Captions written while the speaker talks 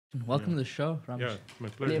Welcome to the show, Ramesh. Yeah, my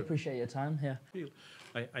Really pleasure. appreciate your time here.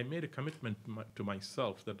 I made a commitment to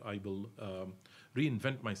myself that I will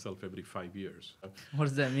reinvent myself every 5 years. What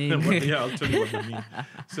does that mean? Yeah, I'll tell you what that means.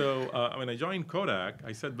 So when I joined Kodak,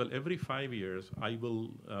 I said, well, every 5 years I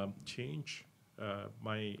will change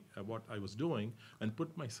my what I was doing and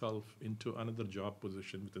put myself into another job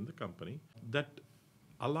position within the company that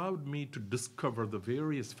allowed me to discover the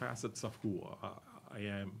various facets of who I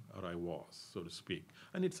am or I was, so to speak.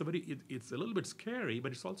 And it's a little bit scary,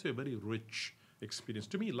 but it's also a very rich experience.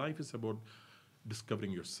 To me, life is about discovering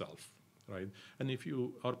yourself, right? And if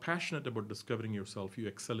you are passionate about discovering yourself, you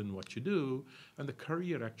excel in what you do, and the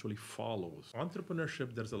career actually follows.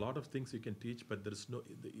 Entrepreneurship, there's a lot of things you can teach, but there is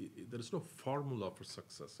no formula for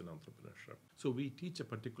success in entrepreneurship. So we teach a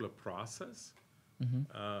particular process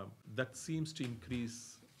that seems to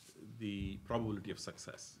increase the probability of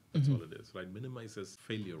success. That's all it is, right? Minimizes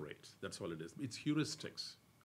failure rates. That's all it is. It's heuristics.